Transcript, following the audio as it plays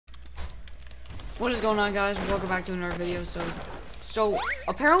What is going on, guys? Welcome back to another video. So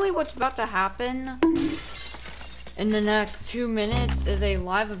apparently what's about to happen in the next 2 minutes is a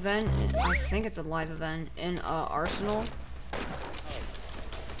live event. I think it's a live event in Arsenal.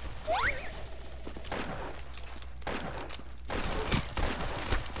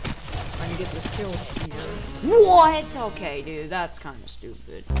 I can get this kill here. What? Okay, dude, that's kind of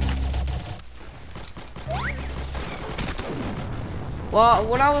stupid. Well,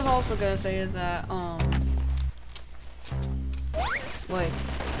 what I was also gonna say is that, like,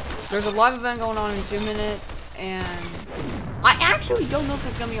 there's a live event going on in 2 minutes, and I actually don't know if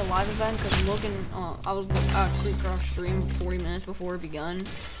it's gonna be a live event, because I'm looking, I was at KRAKEN stream 40 minutes before it begun,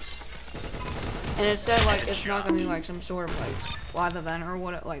 and it said, like, it's not gonna be, like, some sort of, like, live event, or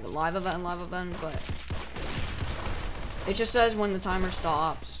what, like, live event, but it just says when the timer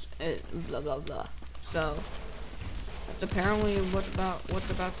stops, blah, blah, blah, so that's apparently what's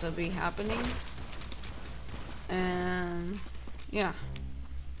about to be happening, and yeah,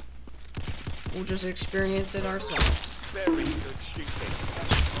 we'll just experience it ourselves. Very good shooting.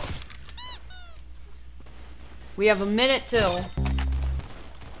 We have a minute till.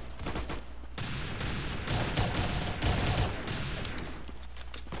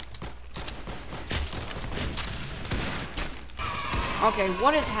 Okay,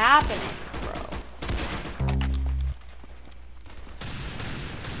 what is happening?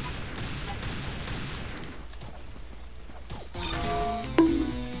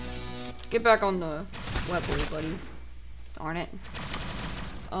 Get back on the weapon, buddy. Darn it.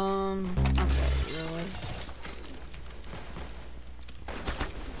 Okay, really?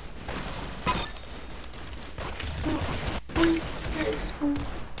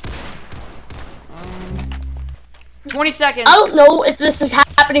 Um, 20 seconds. I don't know if this is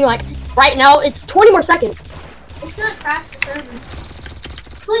happening like right now. It's 20 more seconds. It's gonna crash the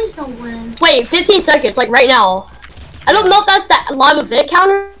server. Please don't win. Wait, 15 seconds, like right now. I don't know if that's that live event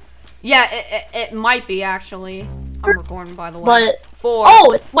counter. Yeah, it might be actually. I'm recording, by the way. But 4. oh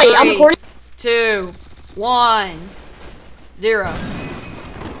wait, 3, I'm recording. 2, 1, 0.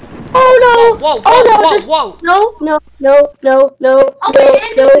 Oh no! Whoa! Whoa! Oh no! Whoa! This, Whoa! No! No! No! No! No! Okay,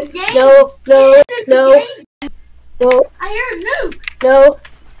 No! end of the game. No! No! End of the No! game. No! I hear a nuke. No!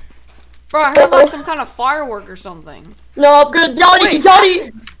 Bro, I heard like some kind of firework or something. No! I'm good, Johnny! Wait,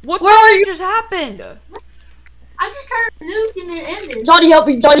 Johnny! What Where are the you? just happened? I just heard a nuke and it ended. Johnny, help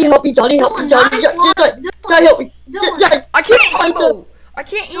me! Johnny, help me! Johnny, help me! Johnny, Johnny, help me! Johnny, I can't emote. I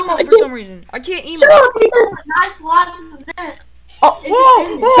can't emote for some reason. I can't emote. Nice live event. Oh, It just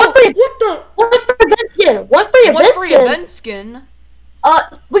ended. What the? What for event skin? What for What event free skin? event skin?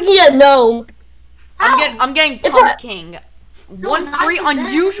 We can get gnome. I'm getting If Pump I- King. No, One nice free event.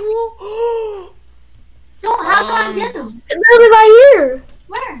 unusual? Don't, how do I get them? It's literally right here.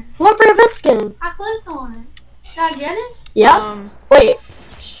 Where? What for event skin? I clicked on it. Did I get it? Yeah. Wait.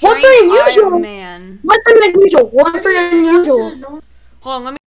 What Strength for unusual? Iron Man. What for unusual? What for unusual? Hold on,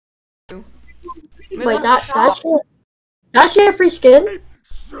 let me. Wait, that's a free skin?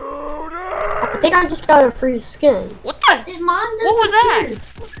 I think I just got a free skin. What the? It mine What was that?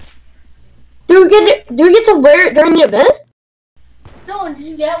 disappeared. Do we get to wear it during the event? No, did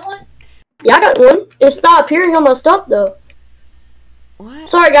you get one? Yeah, I got one. It's not appearing on my stuff though. What?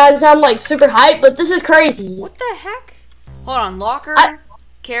 Sorry guys, I'm like super hyped, but this is crazy. What the heck? Hold on, locker,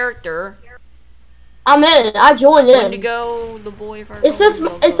 character, I'm in. I joined in. Wendigo, the boy. It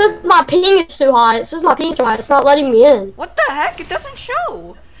says my ping is too high. It says my ping is too high. It's not letting me in. What the heck? It doesn't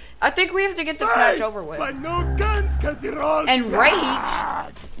show. I think we have to get this match over with. But no guns, 'cause you're all And Rage,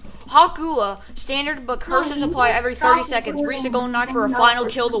 Hakula, standard but curses apply every 30 seconds. Reach the golden knife for a final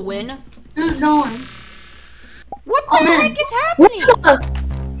kill to win. Who's going? What the Oh, man. heck is happening?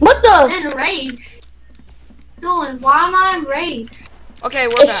 What the? In rage. Dylan, why am I in rage? Okay,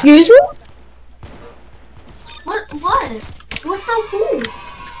 we're back. Excuse me? What? What's so cool?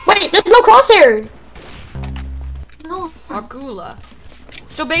 Wait, there's no crosshair. No. Hakula.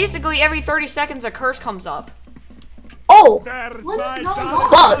 So basically, every 30 seconds a curse comes up. Oh, There's What my is going dollar.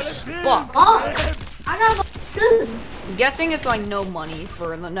 on? bucks. Bucks. Oh, I got good. I'm guessing it's like no money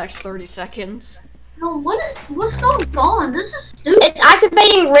for the next 30 seconds. No, what's going on? This is stupid. It's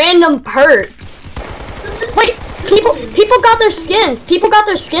activating random perk. Wait, people got their skins. People got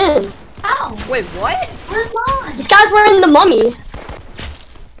their skin. How? Wait, what? Where's mine? This guy's wearing the mummy.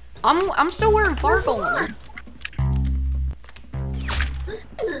 I'm still wearing fire golem. This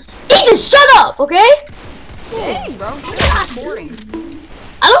is Ethan, shut up, okay? Dang, bro, just recording.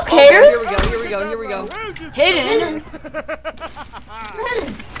 I don't care. Here we go. Hidden.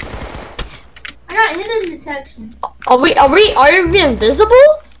 I got hidden detection. Are we invisible?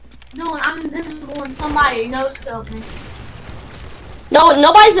 No, I'm invisible. invisible and somebody no-scoped me. No,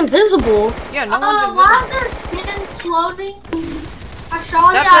 nobody's invisible. Yeah, no one's invisible. Why is their skin floating? I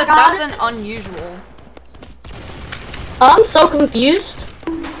saw it, I got That's it. an unusual. I'm so confused.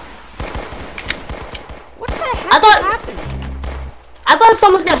 What the heck I thought- is happening? I thought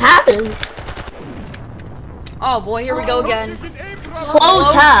something was gonna happen. Oh boy, here we go again.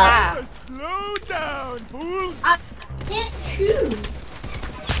 Slow tap. Slow down, fools. I can't choose.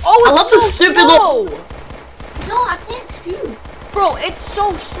 Oh, I love it's the so stupid slow. No, I can't choose. Bro, it's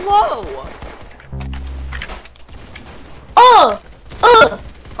so slow.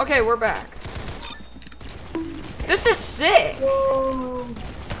 Okay, we're back. This is sick.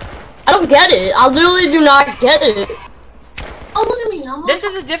 I don't get it. I literally do not get it. Oh, look at me. I'm This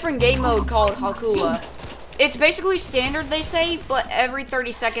is a different game mode called Hakula. It's basically standard, they say, but every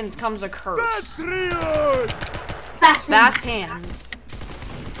 30 seconds comes a curse. Fast reload. fast. Fast hands.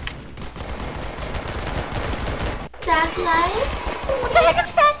 Fast life. What the heck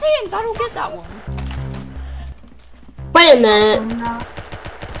is fast hands? I don't get that one. Wait a minute. No.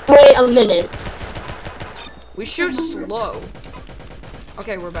 Wait a minute. We shoot slow.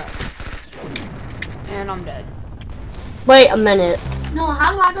 Okay, we're back. And I'm dead. Wait a minute. No,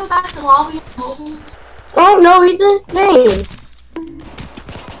 how do I go back to lobby? Oh no, he's in name.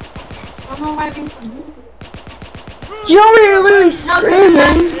 I don't know where I've been from you. You're literally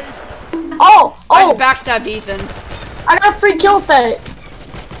screaming. Oh, I oh, just backstabbed Ethan. I got a free kill effect.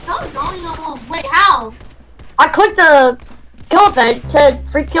 That was only almost. Wait, how? I clicked the kill effect, said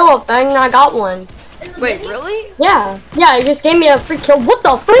free kill effect, and I got one. In the Wait, mini? really? Yeah, it just gave me a free kill. What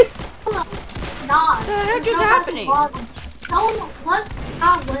the freak? Nah. What the heck is Go back to happening? lobby. Tell them what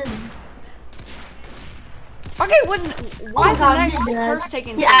I win. Okay, why Oh is god, the next he dead. curse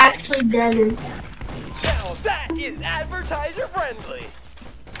taking He so long? actually dead. Now that is advertiser friendly.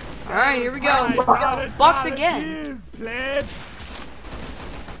 Alright, here we go. $5 Bucks again. Is, plebs.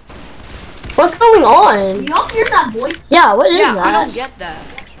 What's going on? You don't hear that voice? Yeah, what is Yeah, I that? don't get that.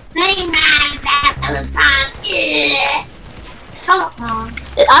 Hey man, that Valentine. Yeah. Shut up, man.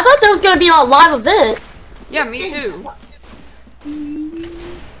 I thought there was gonna be a live event. Yeah, me too.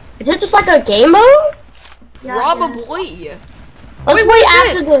 Is it just like a game mode? Yeah, Probably. Let's Wait, wait what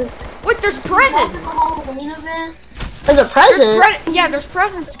after is the. Wait, there's Yeah. presents. The Halloween event. There's a present. Yeah, there's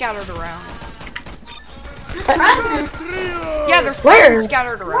presents scattered around. Presents. Reload. Yeah, there's Where? presents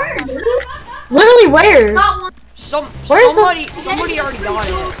scattered Where, around. dude? Literally where? Got one. Where's the- Somebody already got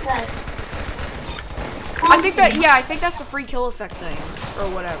it. I think that's the free kill effect thing, or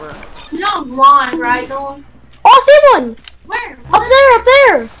whatever. You know blind, right, Dylan? Oh, I see one. Where? Up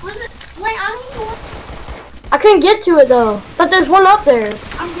there. Was it? Wait, I need one. I couldn't get to it though. But there's one up there.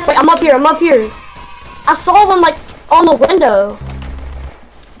 Wait, I'm up here. I saw one like on the window.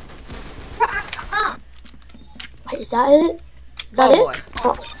 Wait, is that it? Is that Oh, it? boy.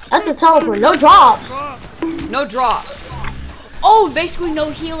 Oh, that's a teleport. No drops. No drops. Oh, basically no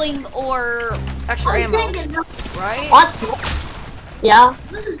healing or extra Oh, you ammo, can't get no. right? What? Yeah.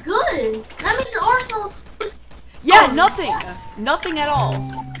 This is good. That means Arsenal. Yeah, Oh. nothing. Nothing at all.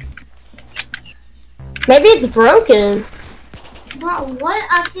 Maybe it's broken. Bro, what?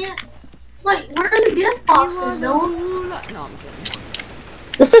 I can't. Wait, where are the gift boxes, Dylan? No, I'm kidding.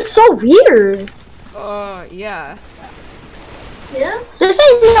 This is so weird. Yeah. Yeah? This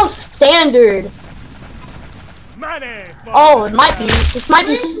ain't no standard. Money. for Oh, it might be. This might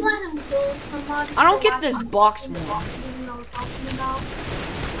be. Please let him kill somebody. I don't get this box more.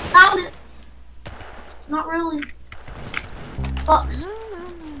 Found it. Not really. Bucks.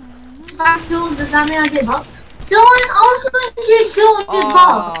 If I kill him, does that mean I get bucks? Dylan, I was gonna get killed and get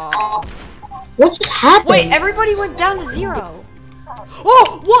bucks. Aw. What just happened? Wait, everybody went down to 0.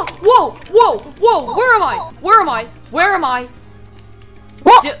 Oh, whoa! Where am I?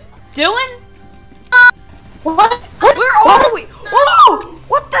 What? Dylan? What? Where are we? Whoa!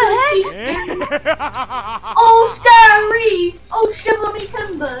 What the heck? Oh, scary! Oh, shiver me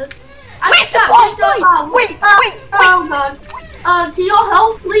timbers! I Wait, just the got boss picked up fight! by- Wait! Oh god. Can y'all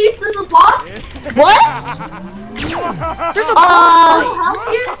help, please? There's a boss. What? There's a Can boss y'all fight. help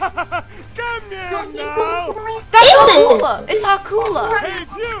here? Come here Don't you now. come for me? That's Ethan! Hakula. It's Hakula. Hey,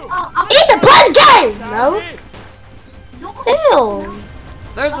 you. I'm Ethan, play the game! No. Don't- Damn.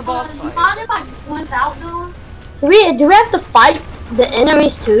 There's the boss You fight. mind if I flip out, Dylan? Do we have to fight the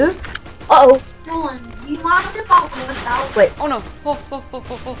enemies too? Uh-oh. Dylan, do you mind if I flip out? Wait. Oh no.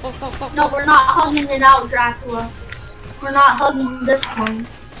 No, we're not hugging it out, Dracula. We're not hugging this one.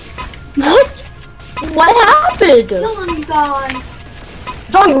 What? What happened? Dylan, you guys.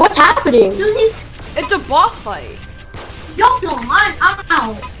 Johnny, what's happening? Dude, he's... It's a boss fight. Yo, Dylan, I'm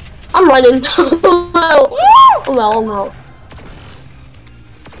out. I'm running. Oh no.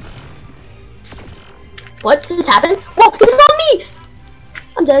 What just happened? Whoa, he's on me!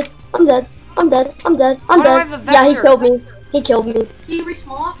 I'm dead. I'm dead. I'm dead. I'm dead. I'm Why do I dead. have a Yeah, he vector? killed me. He killed me. Do you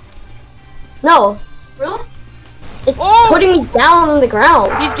respawn? No, Really? it's Oh! putting me down on the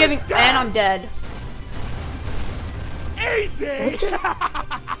ground. He's giving, and I'm dead. Easy!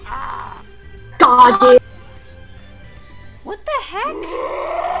 God, dude. What the heck?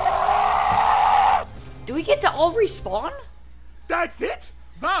 Do we get to all respawn? That's it?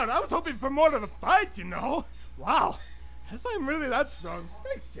 Wow, I was hoping for more to the fight, you know. Wow, guess I'm really that strong.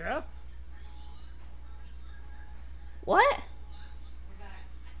 Thanks, Jeff. What?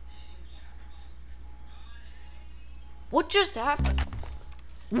 What just happened?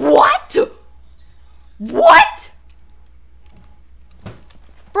 What? What?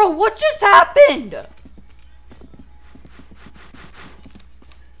 Bro, what just happened?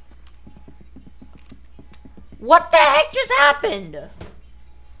 What the heck just happened?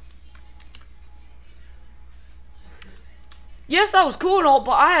 Yes, that was cool and all,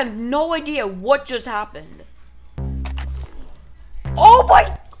 but I have no idea what just happened. Oh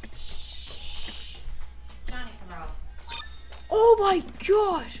my! Oh my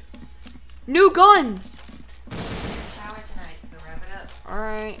gosh! New guns! Shower tonight, so wrap it up.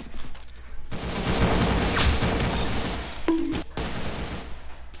 Alright.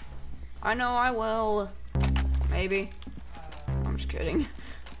 I know I will. Maybe. I'm just kidding.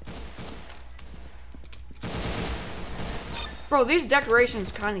 Bro, these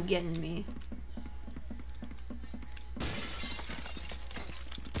decorations kind of getting me.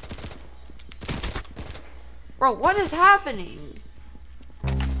 Bro, what is happening?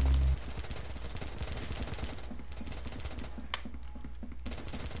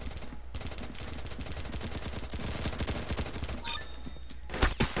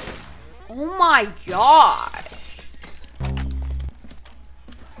 Oh my gosh.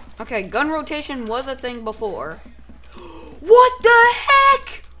 Okay, gun rotation was a thing before. What the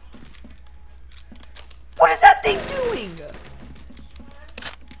heck? What is that thing doing?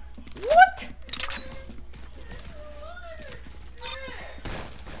 What?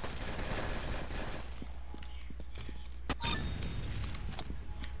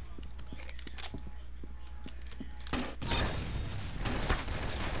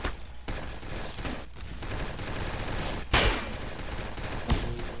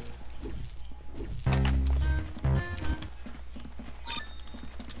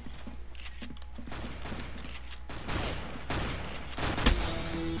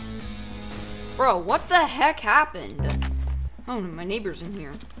 Bro, what the heck happened? Oh, no, my neighbor's in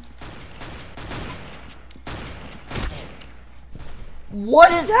here.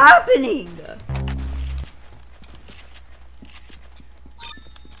 What is happening?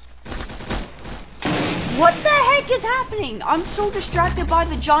 What the heck is happening? I'm so distracted by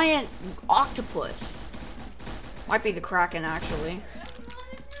the giant octopus. Might be the Kraken, actually.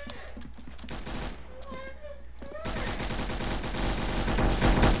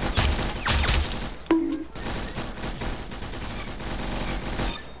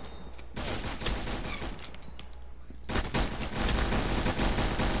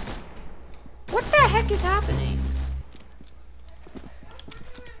 What the heck is happening?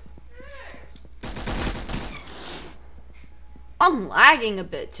 I'm lagging a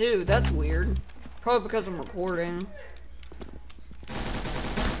bit too, that's weird. Probably because I'm recording.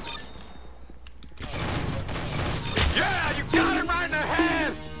 Yeah, you got it right in the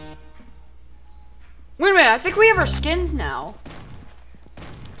head! Wait a minute, I think we have our skins now.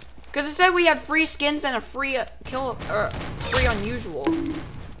 Because it said we had free skins and a free kill, or free unusual.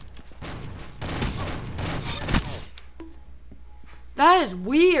 That is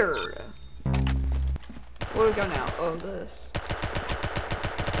weird. Where do we go now? Oh, this.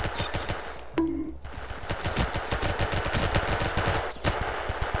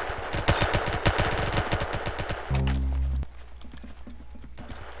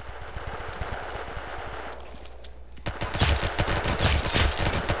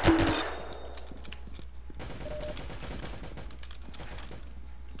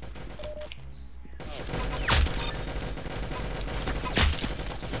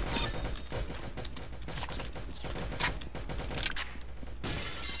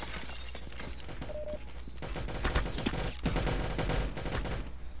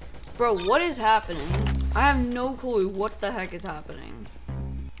 Bro, what is happening? I have no clue what the heck is happening.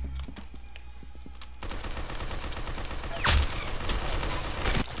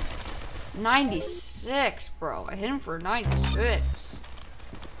 $96, bro. I hit him for 96.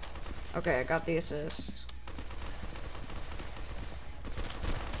 Okay, I got the assist.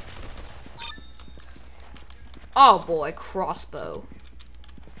 Oh boy, crossbow.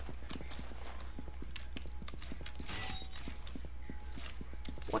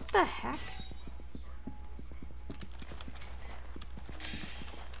 What the heck?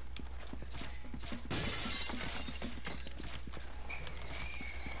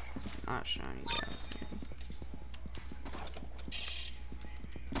 Not shiny guys.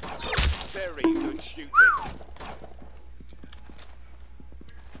 Very good shooting.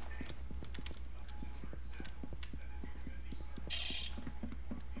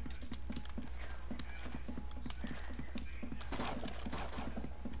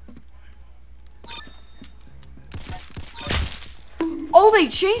 Oh, they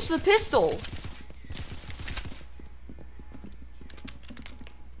changed the pistol.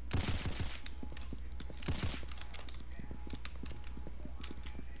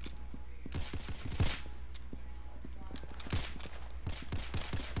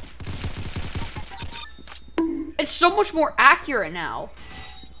 It's so much more accurate now.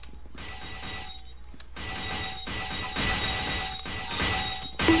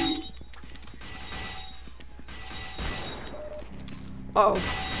 Uh oh.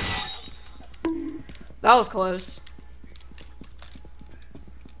 That was close.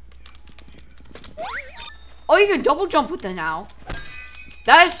 Oh, you can double jump with it now.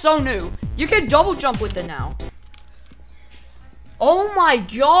 That is so new. You can double jump with it now. Oh my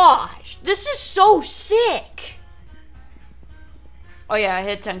gosh. This is so sick. Oh yeah, I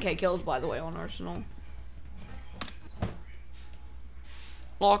hit 10k kills by the way on Arsenal.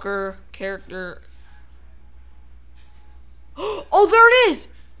 Locker, character. Oh, there it is!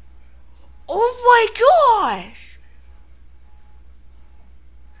 Oh my gosh!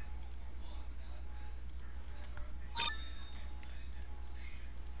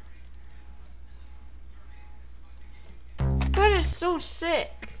 That is so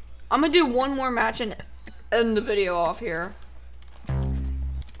sick. I'm gonna do one more match and end the video off here.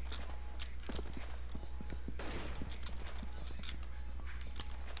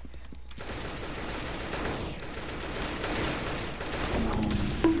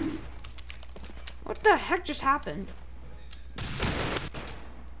 What the heck just happened?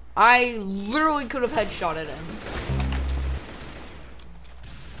 I literally could have headshotted him.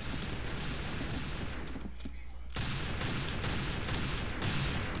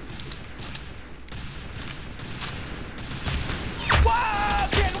 Wow,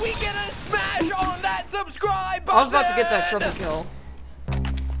 can we get a smash on that subscribe button? I was about to get that triple kill.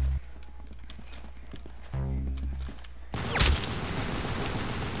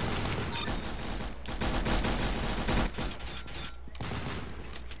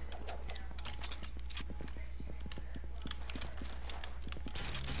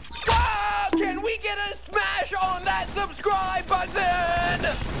 Can we get a smash on that subscribe button?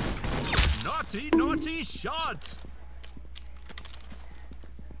 Naughty, naughty shot!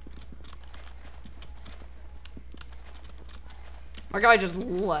 My guy just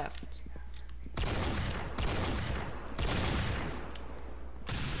left.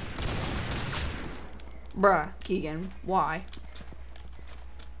 Bruh, Keegan, why?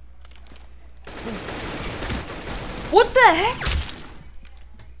 What the heck?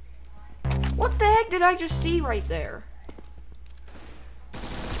 What the heck did I just see right there?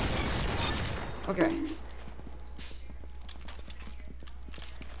 Okay.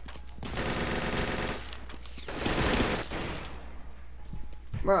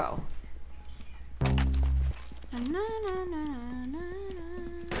 Bro.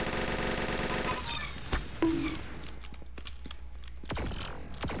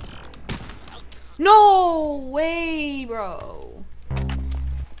 No way, bro.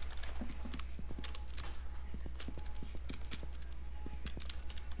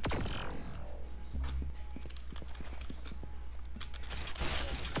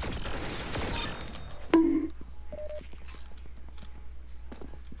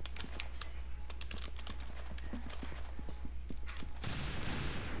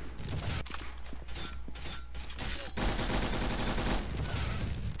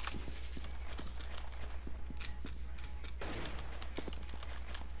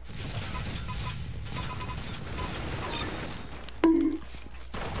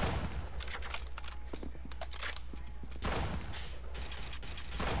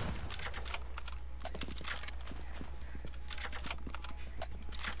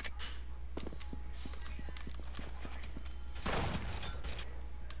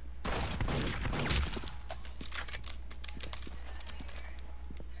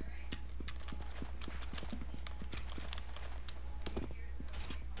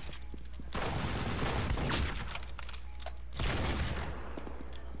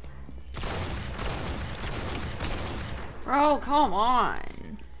 Bro, come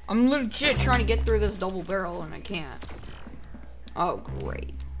on. I'm legit trying to get through this double barrel and I can't. Oh,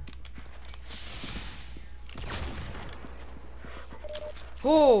 great.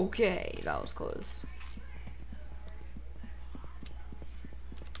 Okay, that was close.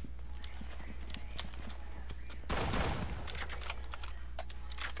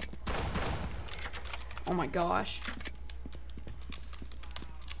 Oh my gosh.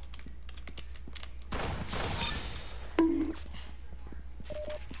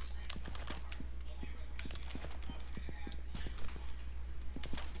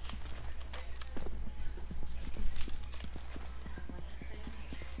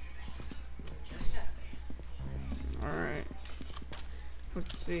 Alright.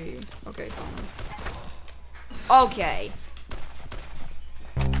 Let's see. Okay, fine. Okay.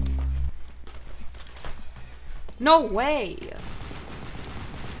 No way!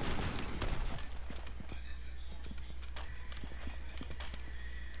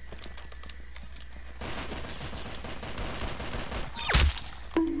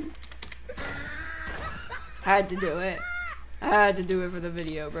 Had to do it. I had to do it for the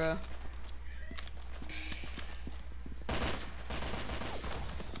video, bro.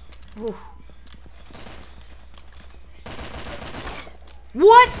 Ooh.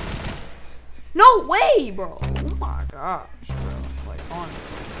 What? No way, bro. Oh my gosh, bro. Like, on.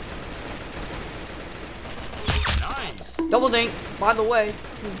 Nice. Double dink, by the way.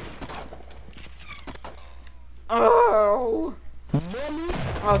 Oh.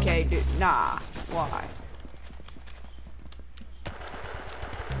 Okay, dude. Nah. Why?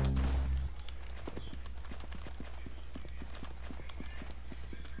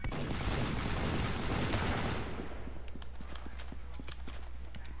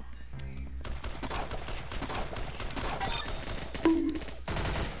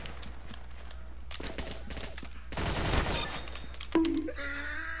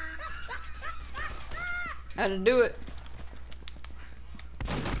 Had to do it.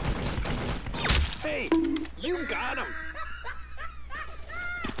 Hey, you got him.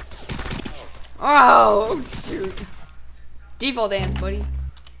 Oh, shoot. Default dance, buddy.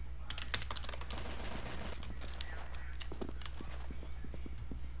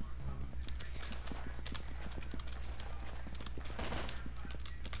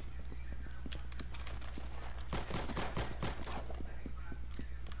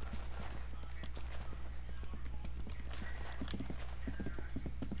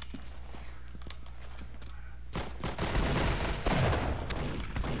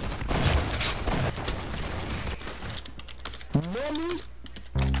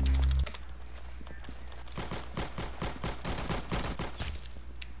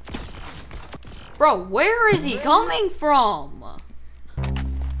 Bro, where is he coming from?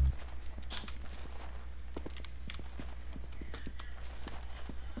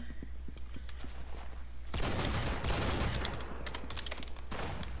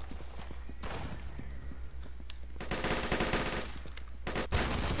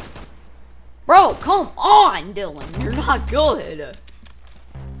 Bro, come on, Dylan. You're not good.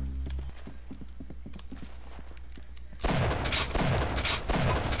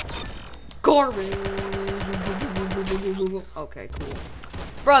 Garbage. Okay, cool.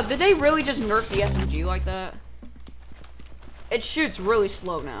 Bro, did they really just nerf the SMG like that? It shoots really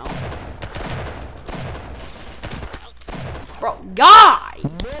slow now. Bro, guy!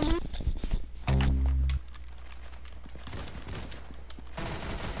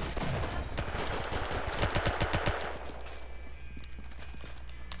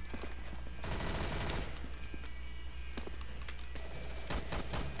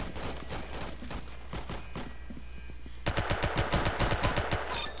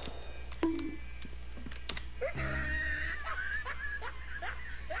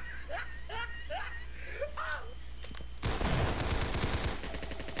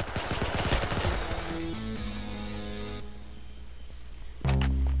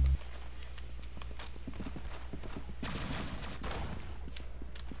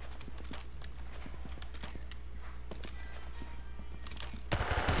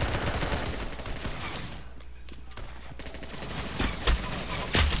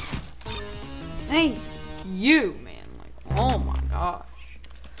 Thank you, man. Like, oh my gosh.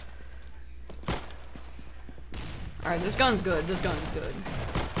 Alright, this gun's good. This gun's good.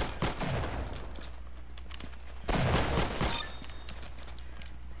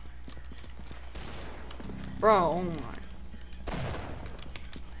 Bro, oh my.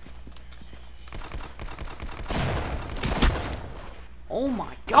 Oh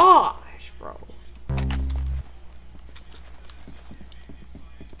my gosh, bro.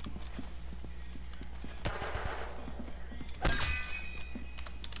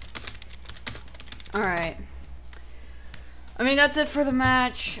 Alright. I mean, that's it for the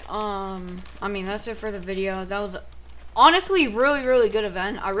match. I mean, that's it for the video. That was honestly really, really good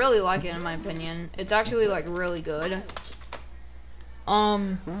event. I really like it, in my opinion. It's actually, like, really good.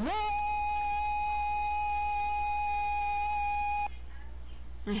 I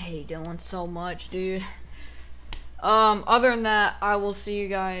hate Dylan so much, dude. Other than that, I will see you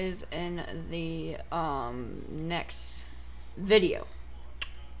guys in the, next video.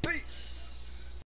 Peace.